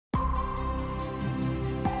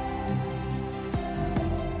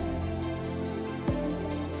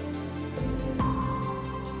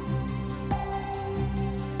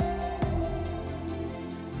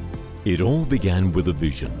It all began with a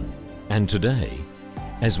vision, and today,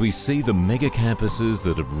 as we see the mega campuses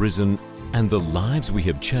that have risen and the lives we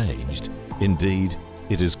have changed, indeed,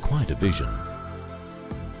 it is quite a vision.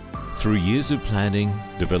 Through years of planning,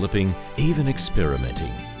 developing, even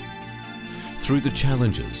experimenting, through the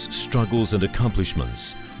challenges, struggles and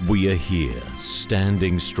accomplishments, we are here,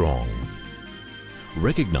 standing strong,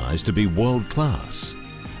 recognized to be world-class,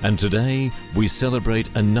 and today we celebrate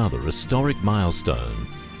another historic milestone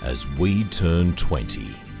as we turn 20.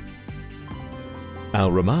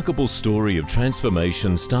 Our remarkable story of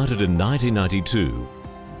transformation started in 1992.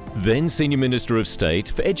 Then Senior Minister of State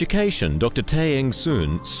for Education, Dr. Tay Eng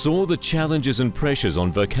Soon, saw the challenges and pressures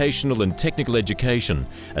on vocational and technical education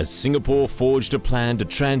as Singapore forged a plan to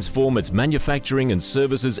transform its manufacturing and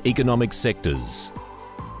services economic sectors.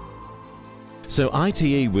 So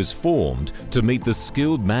ITE was formed to meet the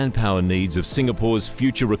skilled manpower needs of Singapore's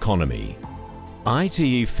future economy.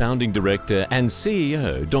 ITE founding director and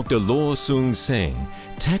CEO Dr. Law Soon Seng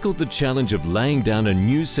tackled the challenge of laying down a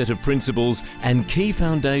new set of principles and key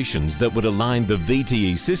foundations that would align the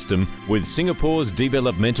VTE system with Singapore's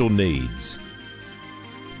developmental needs.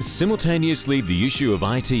 Simultaneously, the issue of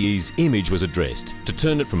ITE's image was addressed to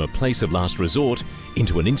turn it from a place of last resort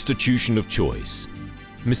into an institution of choice.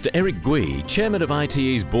 Mr. Eric Gui, chairman of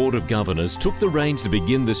ITE's Board of Governors, took the reins to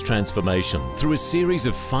begin this transformation through a series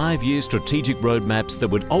of 5-year strategic roadmaps that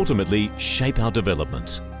would ultimately shape our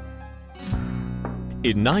development.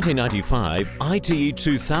 In 1995, ITE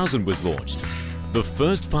 2000 was launched, the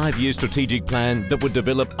first 5-year strategic plan that would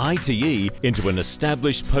develop ITE into an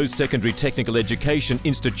established post-secondary technical education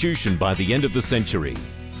institution by the end of the century.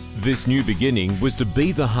 This new beginning was to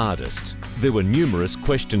be the hardest. There were numerous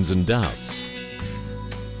questions and doubts.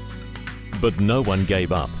 But no one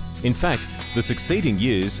gave up. In fact, the succeeding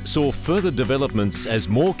years saw further developments as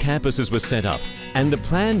more campuses were set up, and the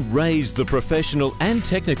plan raised the professional and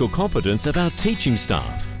technical competence of our teaching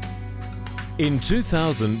staff. In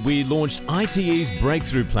 2000, we launched ITE's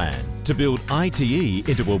Breakthrough Plan to build ITE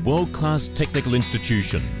into a world-class technical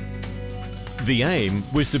institution. The aim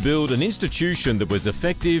was to build an institution that was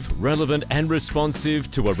effective, relevant and responsive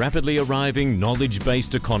to a rapidly arriving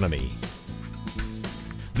knowledge-based economy.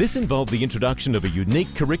 This involved the introduction of a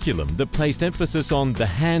unique curriculum that placed emphasis on the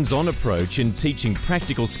hands-on approach in teaching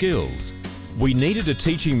practical skills. We needed a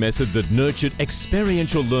teaching method that nurtured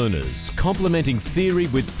experiential learners, complementing theory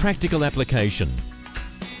with practical application.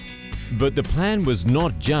 But the plan was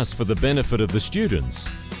not just for the benefit of the students.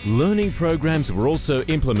 Learning programs were also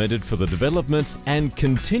implemented for the development and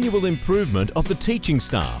continual improvement of the teaching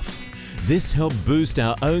staff. This helped boost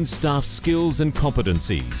our own staff's skills and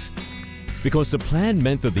competencies, because the plan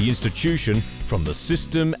meant that the institution, from the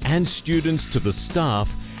system and students to the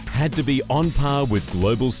staff, had to be on par with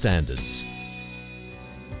global standards.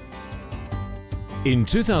 In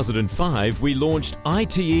 2005, we launched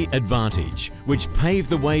ITE Advantage, which paved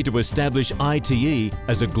the way to establish ITE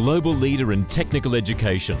as a global leader in technical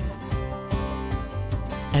education.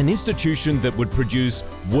 An institution that would produce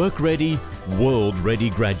work-ready, world-ready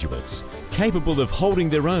graduates, capable of holding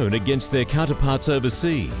their own against their counterparts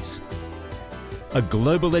overseas. A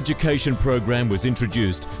global education program was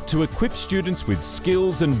introduced to equip students with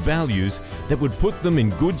skills and values that would put them in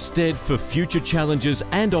good stead for future challenges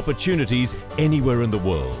and opportunities anywhere in the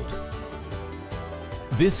world.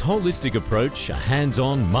 This holistic approach, a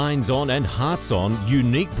hands-on, minds-on and hearts-on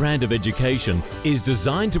unique brand of education, is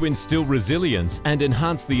designed to instill resilience and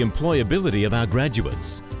enhance the employability of our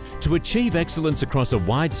graduates. To achieve excellence across a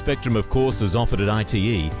wide spectrum of courses offered at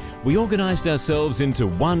ITE, we organised ourselves into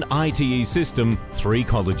one ITE system, 3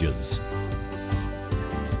 colleges.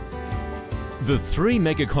 The 3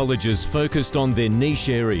 mega colleges focused on their niche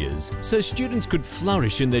areas so students could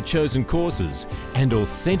flourish in their chosen courses, and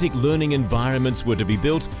authentic learning environments were to be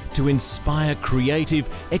built to inspire creative,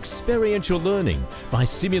 experiential learning by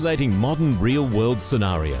simulating modern real-world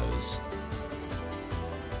scenarios,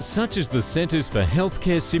 such as the Centres for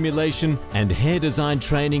Healthcare Simulation and Hair Design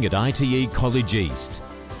Training at ITE College East.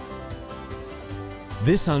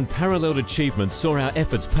 This unparalleled achievement saw our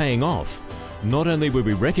efforts paying off. Not only were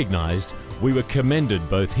we recognised, we were commended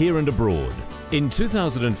both here and abroad. In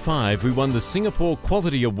 2005, we won the Singapore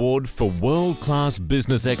Quality Award for World-Class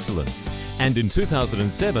Business Excellence, and in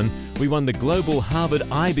 2007, we won the Global Harvard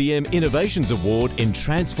IBM Innovations Award in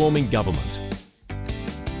Transforming Government.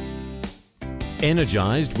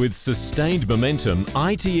 Energised with sustained momentum,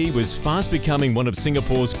 ITE was fast becoming one of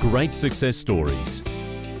Singapore's great success stories.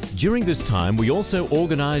 During this time, we also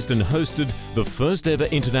organised and hosted the first ever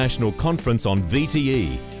international conference on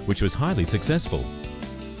VTE, which was highly successful.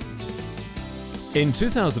 In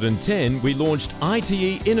 2010, we launched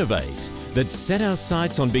ITE Innovate that set our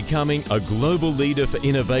sights on becoming a global leader for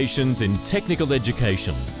innovations in technical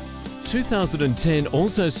education. 2010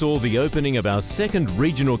 also saw the opening of our second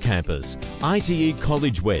regional campus, ITE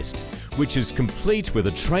College West, which is complete with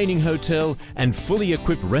a training hotel and fully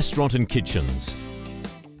equipped restaurant and kitchens.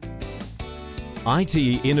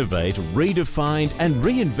 ITE Innovate redefined and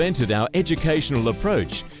reinvented our educational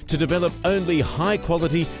approach to develop only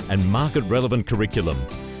high-quality and market-relevant curriculum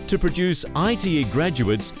to produce ITE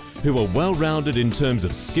graduates who are well-rounded in terms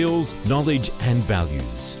of skills, knowledge and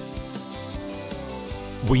values.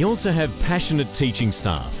 We also have passionate teaching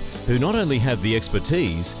staff who not only have the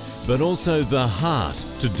expertise but also the heart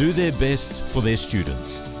to do their best for their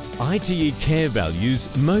students. ITE Care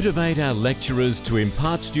values motivate our lecturers to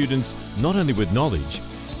impart students not only with knowledge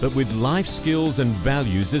but with life skills and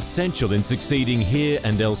values essential in succeeding here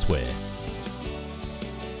and elsewhere.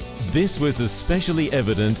 This was especially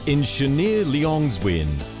evident in Chee Leong's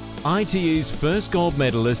win, ITE's first gold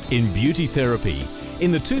medalist in beauty therapy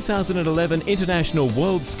in the 2011 International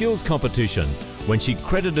World Skills Competition, when she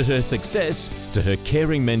credited her success to her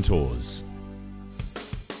caring mentors.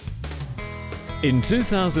 In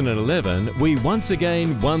 2011, we once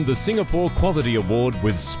again won the Singapore Quality Award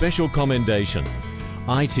with special commendation.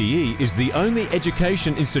 ITE is the only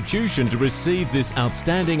education institution to receive this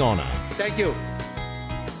outstanding honour. Thank you.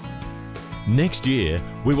 Next year,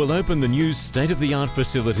 we will open the new state-of-the-art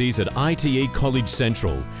facilities at ITE College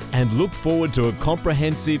Central and look forward to a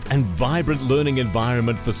comprehensive and vibrant learning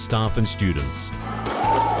environment for staff and students.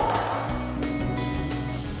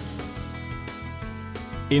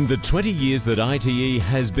 In the 20 years that ITE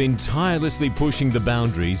has been tirelessly pushing the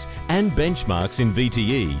boundaries and benchmarks in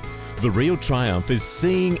VTE, the real triumph is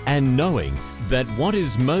seeing and knowing that what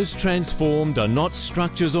is most transformed are not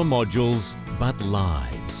structures or modules, but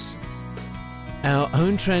lives. Our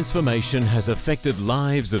own transformation has affected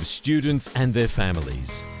lives of students and their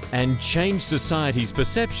families and changed society's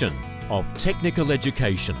perception of technical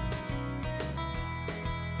education.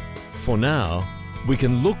 For now, we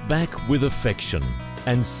can look back with affection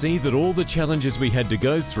and see that all the challenges we had to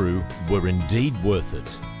go through were indeed worth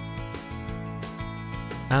it.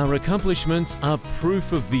 Our accomplishments are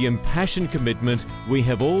proof of the impassioned commitment we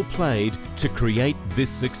have all played to create this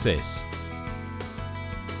success.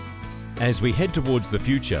 As we head towards the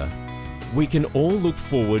future, we can all look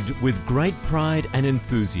forward with great pride and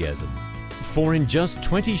enthusiasm. For in just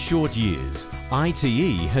 20 short years,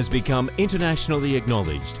 ITE has become internationally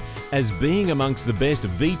acknowledged as being amongst the best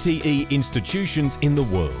VTE institutions in the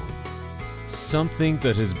world. Something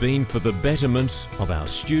that has been for the betterment of our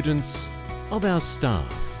students, of our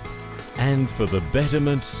staff, and for the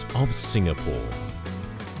betterment of Singapore.